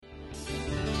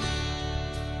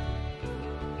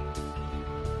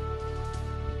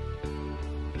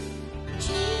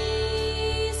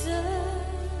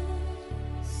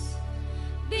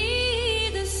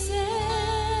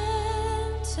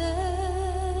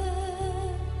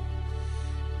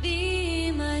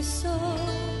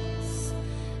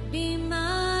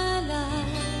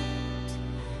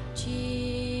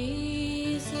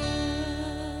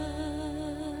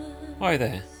Hi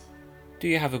there. Do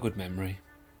you have a good memory?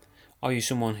 Are you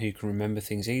someone who can remember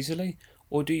things easily,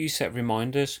 or do you set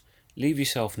reminders, leave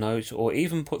yourself notes, or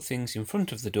even put things in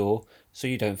front of the door so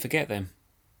you don't forget them?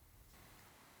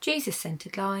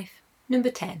 Jesus-centered life.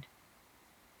 Number 10.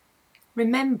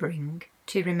 Remembering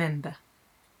to remember.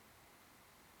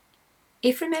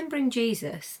 If remembering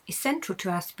Jesus is central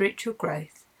to our spiritual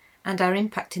growth and our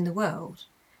impact in the world,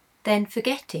 then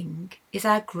forgetting is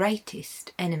our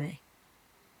greatest enemy.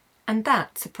 And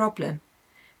that's a problem,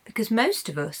 because most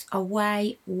of us are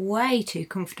way too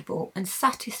comfortable and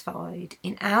satisfied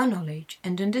in our knowledge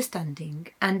and understanding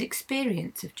and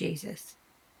experience of Jesus.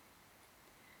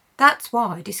 That's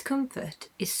why discomfort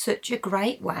is such a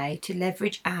great way to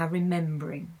leverage our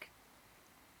remembering.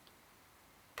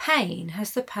 Pain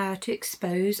has the power to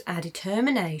expose our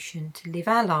determination to live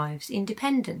our lives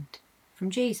independent from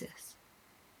Jesus.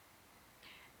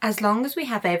 As long as we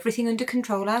have everything under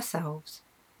control ourselves,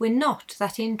 we're not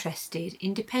that interested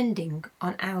in depending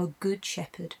on our good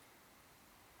shepherd.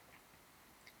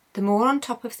 The more on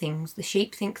top of things the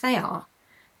sheep think they are,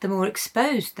 the more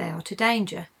exposed they are to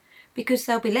danger, because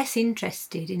they'll be less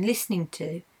interested in listening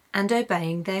to and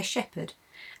obeying their shepherd,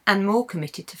 and more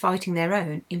committed to fighting their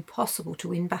own impossible to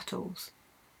win battles.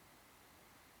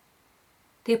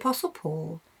 The Apostle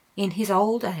Paul, in his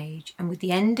old age and with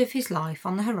the end of his life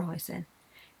on the horizon,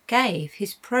 gave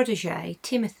his protege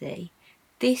Timothy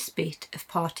this bit of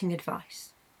parting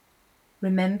advice.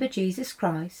 Remember Jesus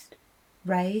Christ,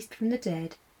 raised from the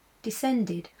dead,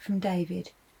 descended from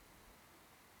David.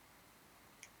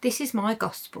 This is my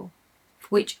gospel, for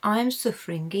which I am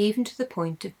suffering even to the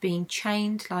point of being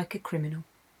chained like a criminal.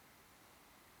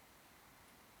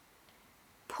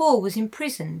 Paul was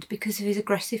imprisoned because of his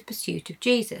aggressive pursuit of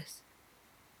Jesus,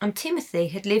 and Timothy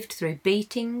had lived through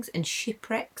beatings and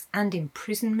shipwrecks and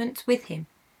imprisonments with him,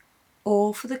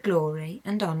 all for the glory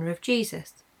and honour of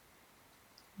Jesus.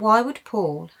 Why would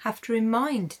Paul have to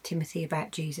remind Timothy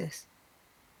about Jesus?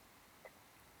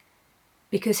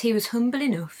 Because he was humble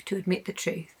enough to admit the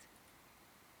truth.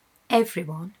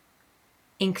 Everyone,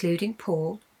 including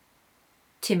Paul,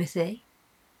 Timothy,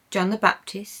 John the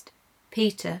Baptist,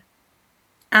 Peter,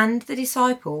 and the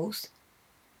disciples,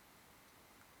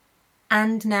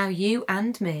 and now you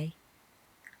and me,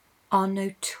 are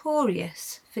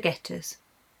notorious forgetters.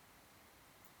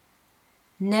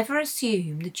 Never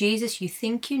assume the Jesus you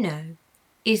think you know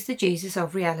is the Jesus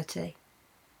of reality.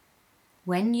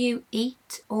 When you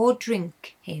eat or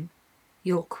drink him,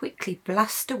 you'll quickly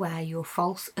blast away your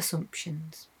false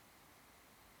assumptions.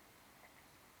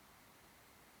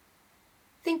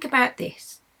 Think about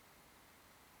this.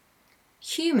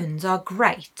 Humans are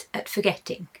great at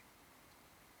forgetting.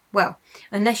 Well,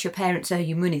 unless your parents owe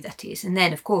you money, that is, and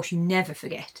then of course you never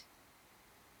forget.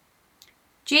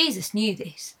 Jesus knew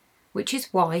this, which is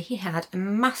why he had a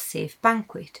massive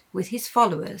banquet with his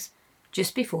followers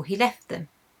just before he left them,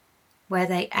 where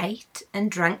they ate and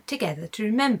drank together to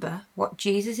remember what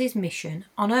Jesus' mission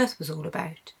on earth was all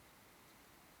about.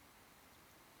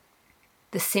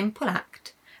 The simple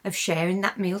act of sharing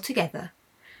that meal together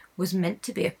was meant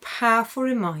to be a powerful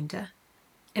reminder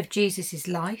of Jesus'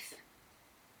 life,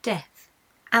 death,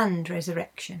 and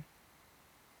resurrection.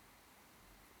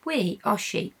 We are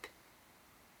sheep.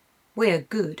 We are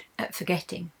good at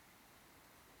forgetting.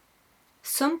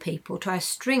 Some people tie a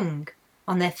string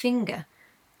on their finger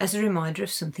as a reminder of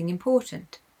something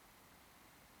important.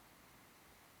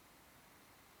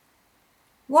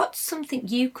 What's something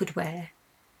you could wear,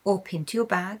 or pin to your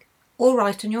bag, or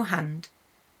write on your hand,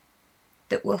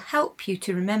 that will help you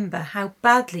to remember how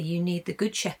badly you need the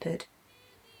Good Shepherd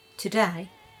today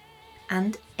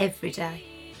and every day?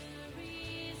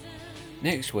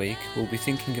 Next week, we'll be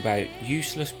thinking about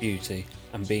useless beauty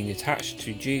and being attached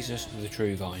to Jesus, the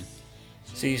true vine.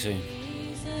 See you soon.